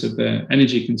 80% of their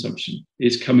energy consumption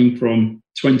is coming from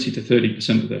 20 to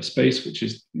 30% of their space, which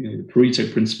is the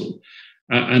Pareto principle.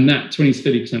 And that 20 to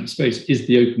 30% of space is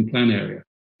the open plan area.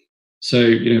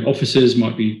 So offices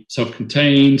might be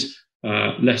self-contained,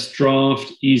 less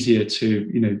draft, easier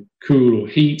to cool or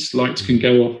heat. Lights can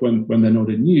go off when they're not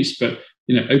in use, but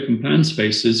open plan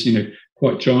spaces,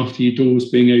 quite drafty, doors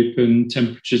being open,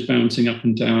 temperatures bouncing up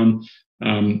and down,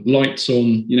 lights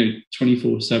on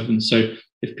 24/7. So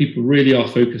if people really are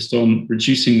focused on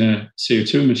reducing their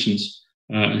CO2 emissions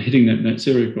and hitting that net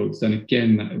zero goals, then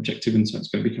again that objective insight is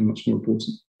going to become much more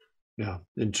important. Yeah,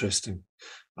 interesting.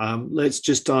 Let's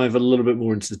just dive a little bit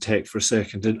more into the tech for a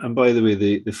second. And by the way,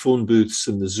 the phone booths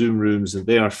and the Zoom rooms, and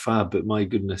they are fab, but my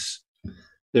goodness,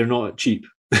 they're not cheap.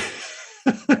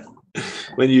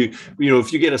 When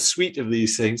if you get a suite of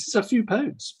these things, it's a few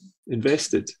pounds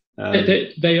invested.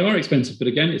 They are expensive, but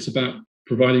again, it's about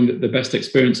providing the best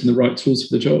experience and the right tools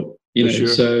for the job. Sure.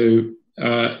 So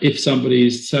if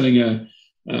somebody's selling a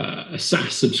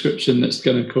SaaS subscription that's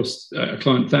going to cost a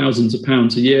client thousands of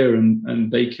pounds a year,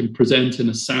 and they can present in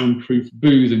a soundproof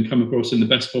booth and come across in the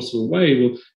best possible way,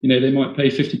 well, they might pay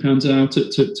 £50 an hour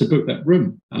to book that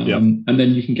room, and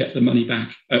then you can get the money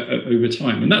back over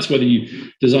time. And that's whether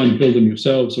you design and build them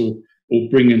yourselves or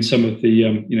bring in some of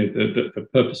the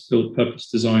purpose-built,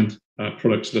 purpose-designed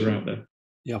products that are out there.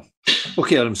 Yeah.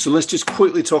 Okay, Adam. So let's just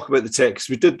quickly talk about the tech, because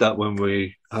we did that when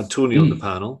we had Tony on the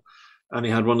panel, and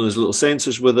he had one of those little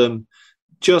sensors with him.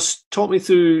 Just talk me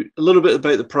through a little bit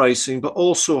about the pricing, but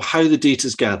also how the data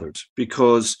is gathered,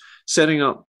 because setting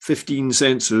up 15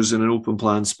 sensors in an open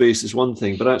plan space is one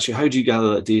thing, but actually how do you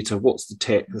gather that data? What's the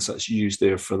tech that's actually used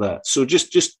there for that? So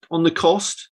just on the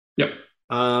cost. Yep.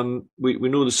 We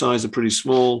know the size are pretty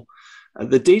small.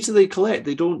 The data they collect,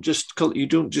 you don't just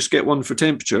get one for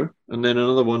temperature and then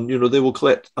another one. They will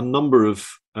collect a number of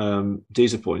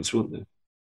data points, won't they?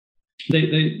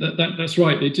 That's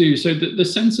right, they do. So the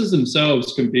sensors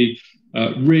themselves can be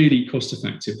really cost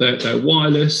effective. They're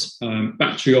wireless,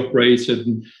 battery operated,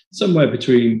 and somewhere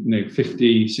between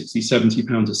 50, 60, 70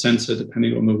 pounds a sensor,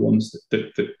 depending on the ones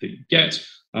that you get.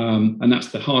 And that's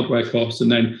the hardware cost.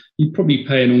 And then you probably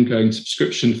pay an ongoing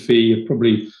subscription fee of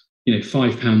probably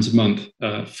 £5 a month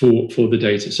for the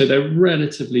data. So they're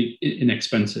relatively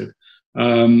inexpensive.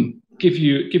 Give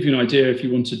you an idea, if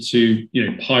you wanted to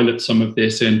pilot some of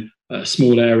this in a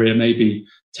small area, maybe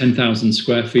 10,000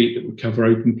 square feet, that would cover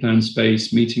open plan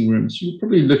space, meeting rooms, you're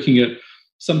probably looking at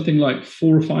something like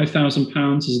 £4,000 or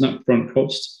 £5,000 as an upfront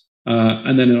cost.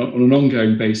 And then on an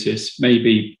ongoing basis,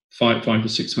 maybe £500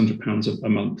 to £600 a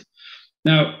month.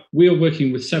 Now, we are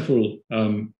working with several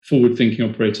forward-thinking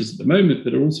operators at the moment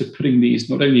that are also putting these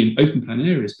not only in open plan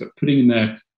areas, but putting in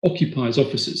their occupiers'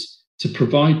 offices to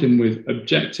provide them with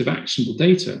objective, actionable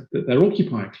data that their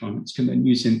occupier clients can then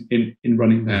use in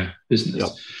running their business. Yep.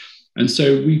 And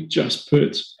so we've just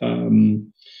put,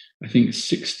 I think,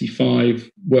 65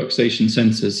 workstation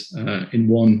sensors in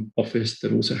one office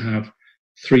that also have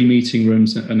 3 meeting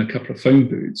rooms and a couple of phone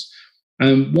booths.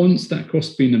 And once that cost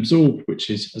has been absorbed, which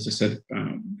is, as I said,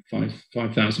 about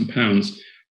 £5,000,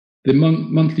 the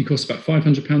monthly cost about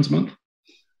 £500 a month,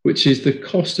 which is the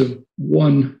cost of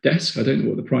one desk. I don't know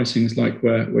what the pricing is like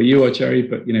where you are, Jerry,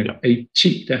 but a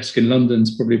cheap desk in London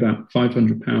is probably about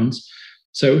 £500.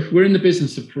 So if we're in the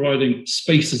business of providing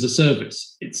space as a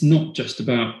service, it's not just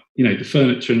about the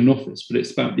furniture in an office, but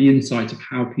it's about the insight of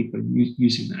how people are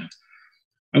using that.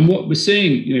 And what we're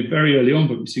seeing, very early on,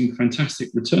 but we're seeing fantastic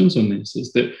returns on this,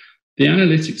 is that the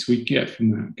analytics we get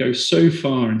from that go so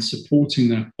far in supporting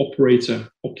that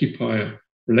operator-occupier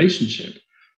relationship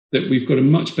that we've got a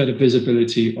much better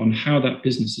visibility on how that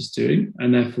business is doing,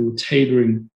 and therefore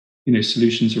tailoring,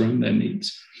 solutions around their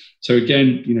needs. So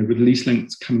again, with lease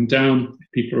lengths coming down,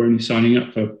 if people are only signing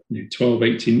up for 12,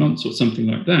 18 months or something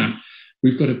like that,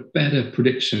 we've got a better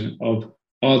prediction of,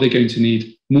 are they going to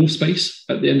need more space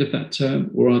at the end of that term,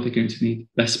 or are they going to need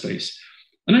less space?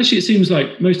 And actually, it seems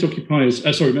like most operators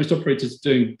are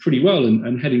doing pretty well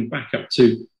and heading back up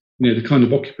to the kind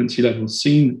of occupancy levels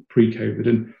seen pre-COVID.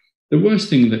 And the worst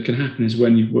thing that can happen is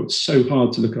when you've worked so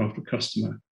hard to look after a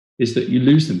customer, is that you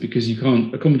lose them because you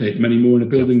can't accommodate them anymore in a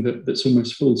building that's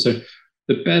almost full. So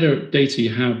the better data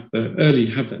you have, the earlier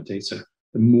you have that data,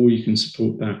 the more you can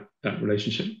support that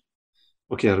relationship.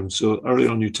 Okay, Adam. So earlier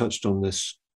on you touched on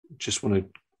this. Just want to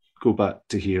go back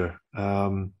to here.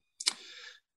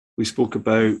 We spoke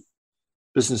about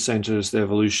business centres, the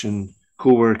evolution,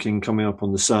 co-working coming up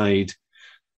on the side,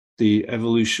 the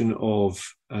evolution of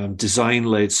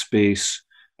design-led space,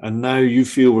 and now you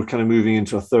feel we're kind of moving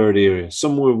into a third area,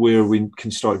 somewhere where we can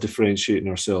start differentiating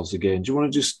ourselves again. Do you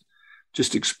want to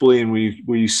just explain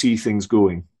where you see things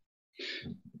going?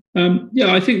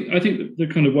 I think the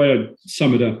kind of way I'd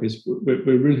sum it up is we're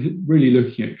really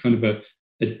looking at kind of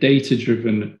a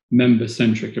data-driven,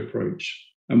 member-centric approach.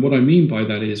 And what I mean by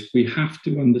that is we have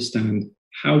to understand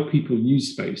how people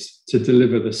use space to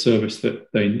deliver the service that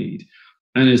they need.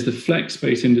 And as the flex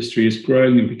space industry is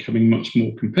growing and becoming much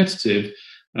more competitive,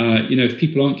 if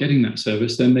people aren't getting that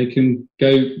service, then they can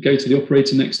go to the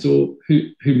operator next door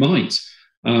who might.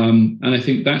 And I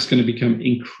think that's going to become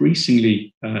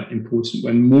increasingly important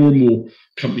when more and more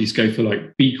companies go for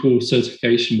like B Corp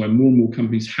certification, when more and more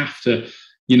companies have to,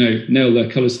 nail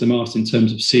their colours to the mast in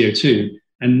terms of CO2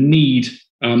 and need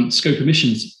scope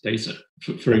emissions data,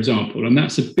 for example. And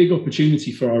that's a big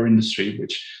opportunity for our industry,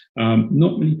 which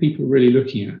not many people are really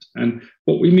looking at. And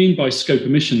what we mean by scope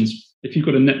emissions, if you've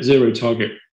got a net zero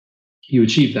target, you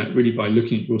achieve that really by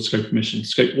looking at your scope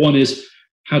emissions. Scope 1 is,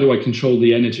 how do I control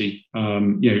the energy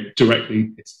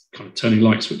directly? It's kind of turning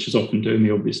light switches off and doing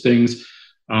the obvious things.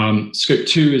 Scope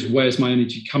 2 is, where's my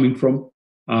energy coming from?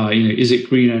 Is it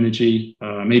green energy?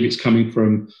 Maybe it's coming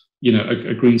from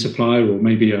a green supplier, or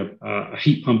maybe a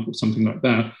heat pump or something like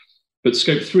that. But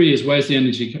scope 3 is, where's the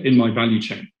energy in my value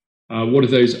chain? What are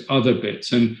those other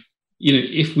bits? And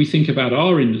if we think about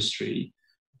our industry,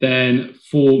 then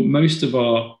for most of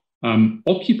our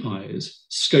occupiers,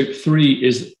 scope 3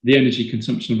 is the energy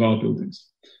consumption of our buildings.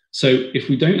 So if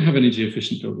we don't have energy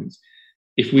efficient buildings,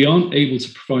 if we aren't able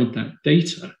to provide that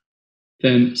data,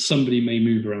 then somebody may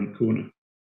move around the corner.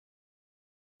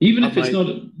 Even if it's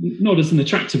not as an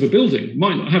attractive a building,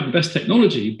 might not have the best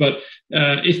technology, but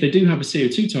if they do have a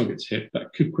CO2 target to hit,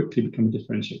 that could quickly become a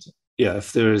differentiator. Yeah,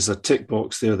 if there is a tick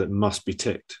box there that must be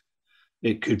ticked,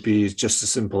 it could be just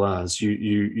as simple as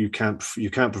you can't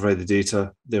provide the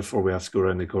data, therefore we have to go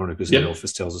around the corner because the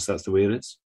office tells us that's the way it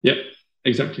is. Yeah,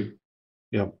 exactly.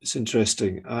 Yeah, it's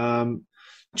interesting. While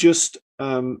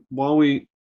we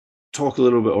talk a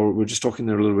little bit, or we're just talking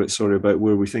there a little bit, sorry, about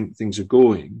where we think things are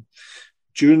going.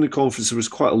 During the conference, there was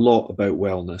quite a lot about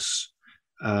wellness.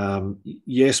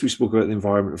 Yes, we spoke about the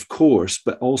environment, of course,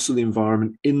 but also the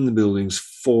environment in the buildings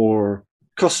for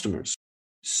customers.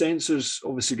 Sensors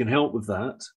obviously can help with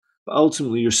that, but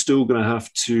ultimately you're still going to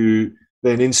have to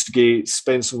then instigate,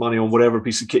 spend some money on whatever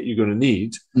piece of kit you're going to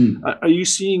need. Are you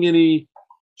seeing any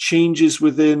changes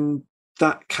within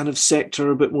that kind of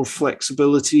sector, a bit more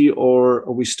flexibility, or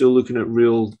are we still looking at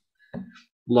real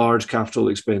large capital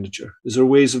expenditure? Is there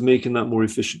ways of making that more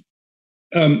efficient?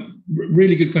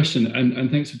 Really good question, and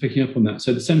thanks for picking up on that.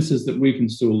 So the sensors that we've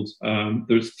installed,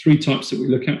 there's 3 types that we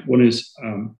look at. One is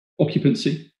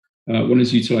occupancy, one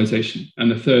is utilization,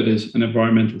 and the third is an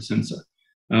environmental sensor.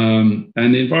 And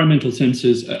the environmental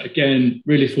sensors, again,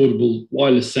 really affordable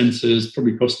wireless sensors,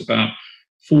 probably cost about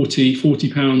 £40,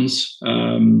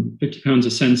 £50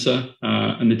 a sensor,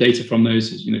 and the data from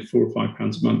those is £4 or £5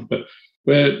 a month. But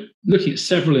we're looking at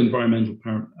several environmental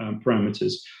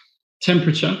parameters.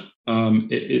 Temperature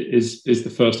is the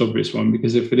first obvious one,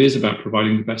 because if it is about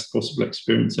providing the best possible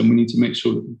experience, then we need to make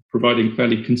sure that we're providing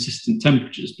fairly consistent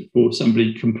temperatures before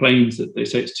somebody complains that they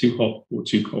say it's too hot or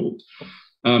too cold.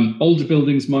 Older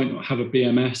buildings might not have a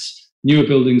BMS. Newer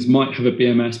buildings might have a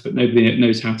BMS, but nobody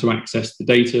knows how to access the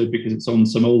data because it's on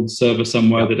some old server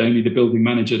somewhere that only the building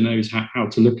manager knows how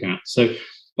to look at. So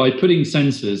by putting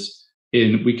sensors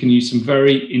in, we can use some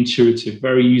very intuitive,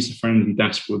 very user-friendly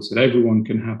dashboards that everyone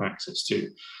can have access to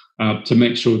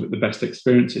make sure that the best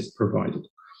experience is provided.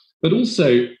 But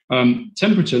also,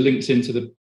 temperature links into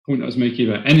the point I was making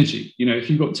about energy. If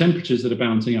you've got temperatures that are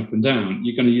bouncing up and down,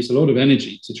 you're going to use a lot of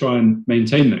energy to try and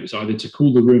maintain those, either to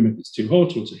cool the room if it's too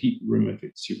hot or to heat the room if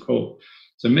it's too cold.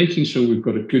 So making sure we've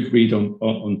got a good read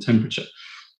on temperature.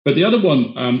 But the other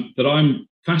one that I'm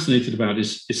fascinated about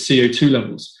is CO2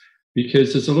 levels,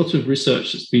 because there's a lot of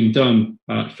research that's been done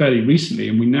fairly recently,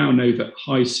 and we now know that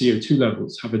high CO2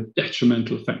 levels have a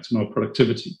detrimental effect on our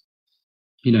productivity.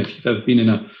 If you've ever been in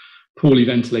a poorly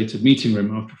ventilated meeting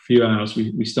room, after a few hours,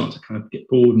 we start to kind of get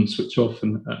bored and switch off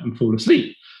and fall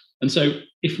asleep. And so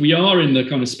if we are in the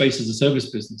kind of space as a service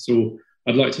business, or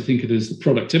I'd like to think of it as the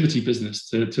productivity business,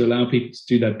 to allow people to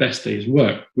do their best day's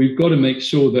work, we've got to make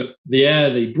sure that the air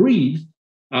they breathe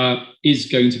is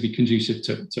going to be conducive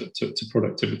to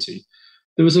productivity.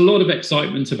 There was a lot of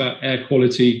excitement about air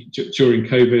quality during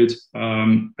COVID.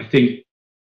 I think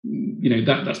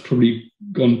that's probably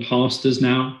gone past us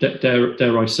now,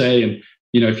 dare I say. And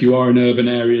if you are in urban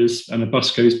areas and a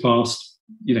bus goes past,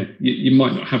 you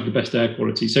might not have the best air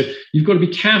quality. So you've got to be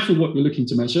careful what you're looking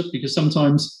to measure, because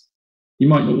sometimes you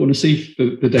might not want to see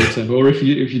the data, or if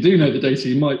you do know the data,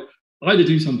 you might either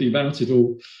do something about it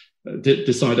or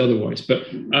decide otherwise. But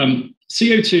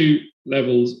CO2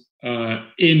 levels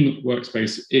in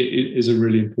workspace is a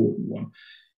really important one.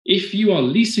 If you are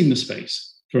leasing the space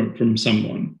from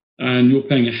someone and you're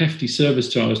paying a hefty service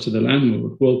charge to the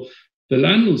landlord, well, the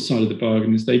landlord's side of the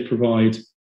bargain is they provide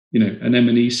an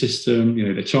M&E system.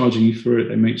 They're charging you for it.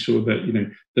 They make sure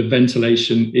that the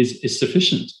ventilation is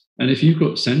sufficient. And if you've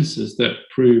got sensors that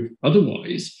prove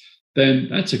otherwise, then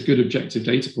that's a good objective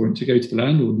data point to go to the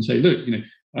landlord and say, look,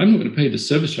 I'm not going to pay the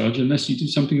service charge unless you do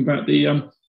something about the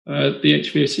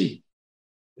HVAC.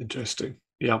 Interesting.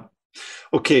 Yeah.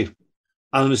 Okay.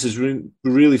 Alan, this is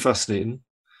really fascinating.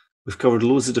 We've covered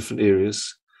loads of different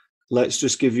areas. Let's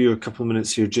just give you a couple of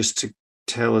minutes here just to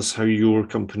tell us how your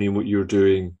company and what you're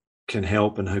doing can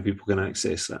help and how people can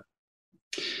access that.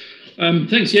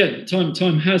 Thanks. Yeah,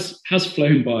 time has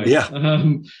flown by. Yeah.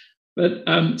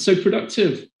 So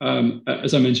Produktiv,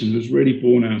 as I mentioned, was really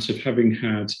born out of having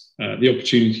had the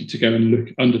opportunity to go and look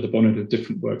under the bonnet of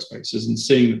different workspaces and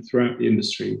seeing that throughout the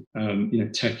industry,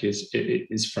 tech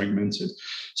is fragmented.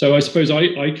 So I suppose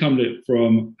I come at it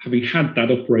from having had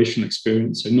that operational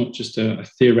experience, so not just a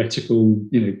theoretical,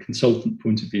 consultant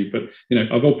point of view, but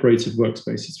I've operated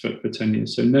workspaces for 10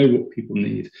 years, so know what people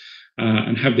need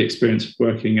and have the experience of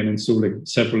working and installing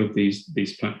several of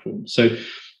these platforms. So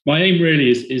my aim really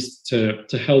is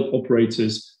to help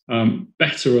operators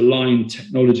better align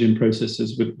technology and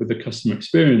processes with the customer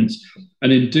experience,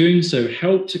 and in doing so,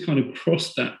 help to kind of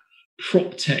cross that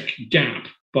prop tech gap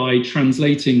by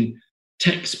translating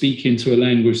tech speak into a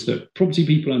language that property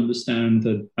people understand,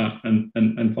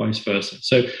 and vice versa.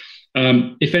 So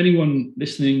if anyone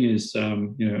listening is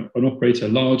an operator,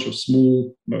 large or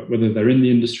small, whether they're in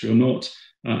the industry or not,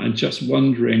 and just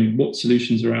wondering what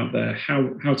solutions are out there,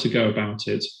 how to go about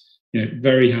it,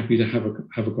 very happy to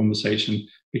have a conversation,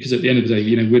 because at the end of the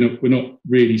day, we're not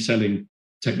really selling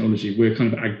technology. We're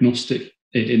kind of agnostic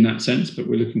in that sense, but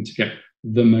we're looking to get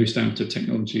the most out of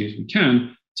technology as we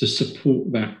can to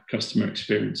support that customer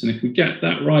experience. And if we get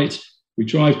that right, we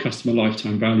drive customer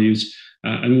lifetime values,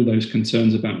 and all those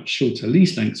concerns about shorter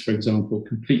lease lengths, for example,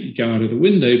 completely go out of the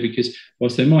window, because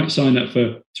whilst they might sign up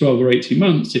for 12 or 18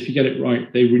 months, if you get it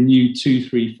right, they renew 2,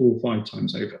 3, 4, 5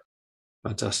 times over.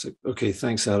 Fantastic. Okay,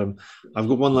 thanks, Adam. I've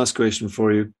got one last question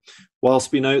for you.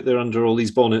 Whilst being out there under all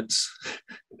these bonnets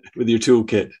with your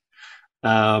toolkit,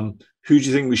 who do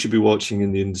you think we should be watching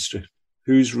in the industry?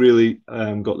 Who's really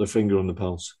got their finger on the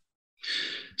pulse?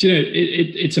 Do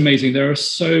it's amazing. There are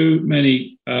so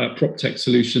many prop tech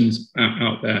solutions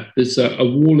out there. There's a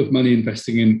wall of money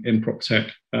investing in prop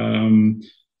tech.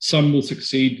 Some will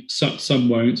succeed, some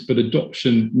won't, but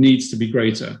adoption needs to be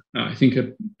greater. I think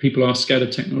people are scared of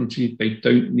technology. They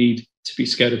don't need to be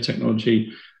scared of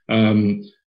technology,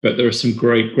 but there are some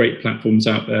great platforms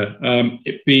out there.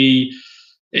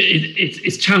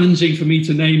 It's challenging for me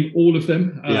to name all of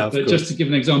them, but just to give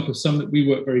an example of some that we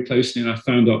work very closely and I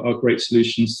found are great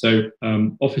solutions. So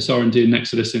Office R&D and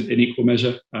Nexus in equal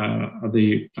measure are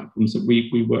the platforms that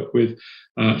we work with.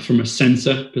 From a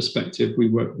sensor perspective, we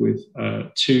work with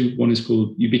two. One is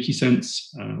called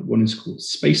UbiquiSense, one is called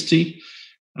SpaceT.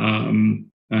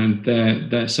 And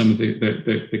they're some of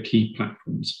the key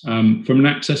platforms. From an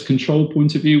access control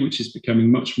point of view, which is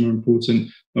becoming much more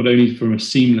important, not only from a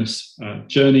seamless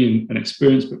journey and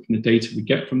experience, but from the data we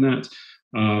get from that.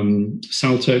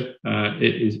 Salto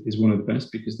is one of the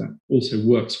best because that also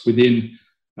works within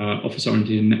Office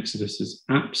R&D and Nexus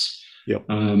apps. Yep.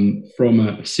 From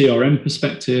a CRM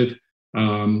perspective,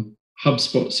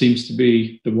 HubSpot seems to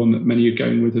be the one that many are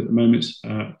going with at the moment.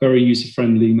 Very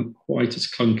user-friendly, not quite as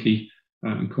clunky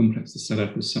and complex to set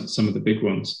up as some of the big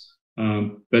ones.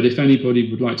 But if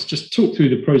anybody would like to just talk through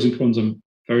the pros and cons, I'm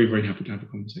very, very happy to have a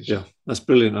conversation. Yeah, that's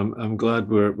brilliant. I'm glad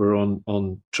we're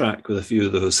on track with a few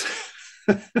of those.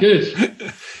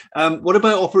 Good. What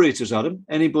about operators, Adam?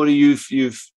 Anybody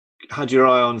you've had your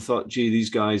eye on and thought, gee,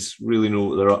 these guys really know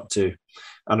what they're up to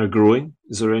and are growing?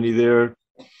 Is there any there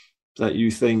that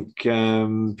you think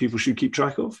people should keep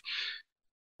track of?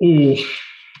 Oh,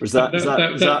 or is that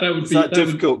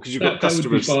difficult because you've got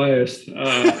customers? That would be biased.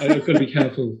 I've got to be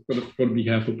careful. Got to be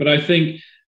careful. But I think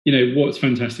what's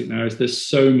fantastic now is there's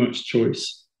so much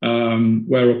choice.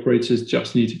 Where operators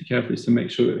just need to be careful is to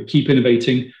make sure that they keep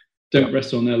innovating, don't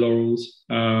rest on their laurels,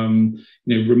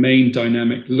 remain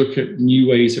dynamic, look at new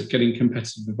ways of getting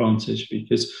competitive advantage,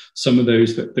 because some of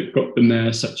those that got them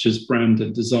there, such as brand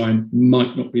and design,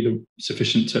 might not be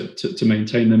sufficient to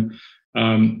maintain them.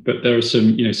 But there are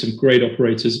some great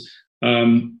operators,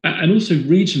 and also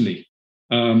regionally.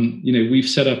 We've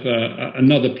set up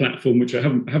another platform which I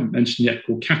haven't mentioned yet,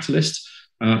 called Catalyst.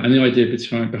 And the idea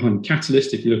behind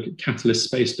Catalyst, if you look at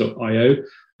catalystspace.io,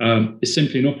 is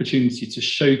simply an opportunity to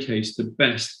showcase the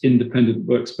best independent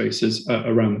workspaces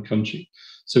around the country.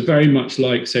 So very much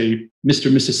like, say, Mr.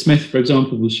 and Mrs. Smith, for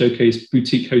example, will showcase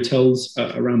boutique hotels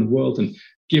around the world and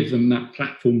give them that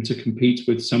platform to compete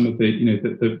with some of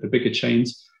the bigger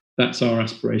chains. That's our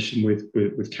aspiration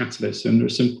with Catalyst. And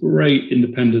there's some great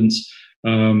independents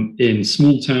in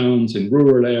small towns, in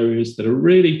rural areas that are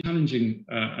really challenging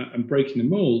and breaking the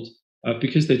mold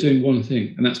because they're doing one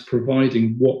thing, and that's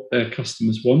providing what their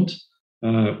customers want,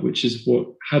 which is what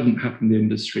hadn't happened in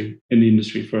the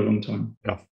industry for a long time.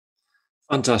 Yeah.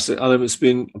 Fantastic. Adam, it's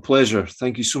been a pleasure.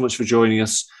 Thank you so much for joining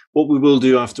us. What we will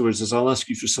do afterwards is I'll ask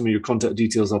you for some of your contact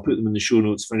details. I'll put them in the show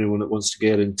notes for anyone that wants to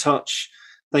get in touch.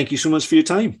 Thank you so much for your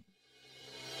time.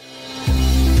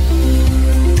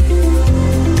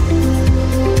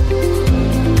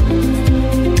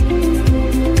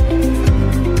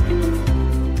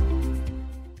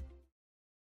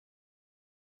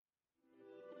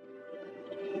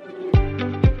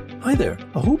 Hi there,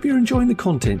 I hope you're enjoying the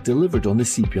content delivered on the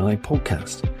CPI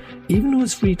podcast. Even though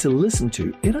it's free to listen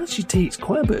to, it actually takes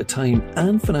quite a bit of time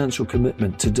and financial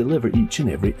commitment to deliver each and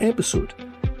every episode.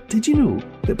 Did you know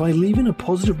that by leaving a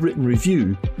positive written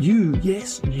review, you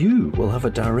will have a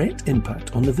direct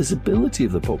impact on the visibility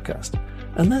of the podcast?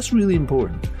 And that's really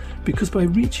important, because by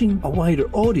reaching a wider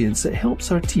audience, it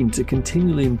helps our team to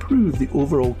continually improve the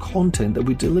overall content that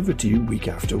we deliver to you week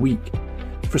after week.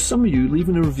 For some of you,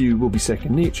 leaving a review will be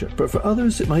second nature, but for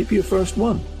others, it might be your first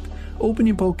one. Open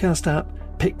your podcast app,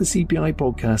 pick the CPI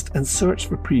podcast and search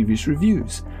for previous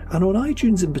reviews. And on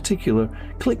iTunes in particular,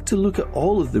 click to look at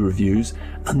all of the reviews,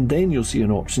 and then you'll see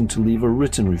an option to leave a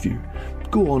written review.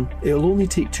 Go on, it'll only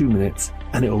take 2 minutes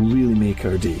and it'll really make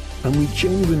our day. And we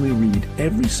genuinely read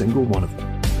every single one of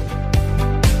them.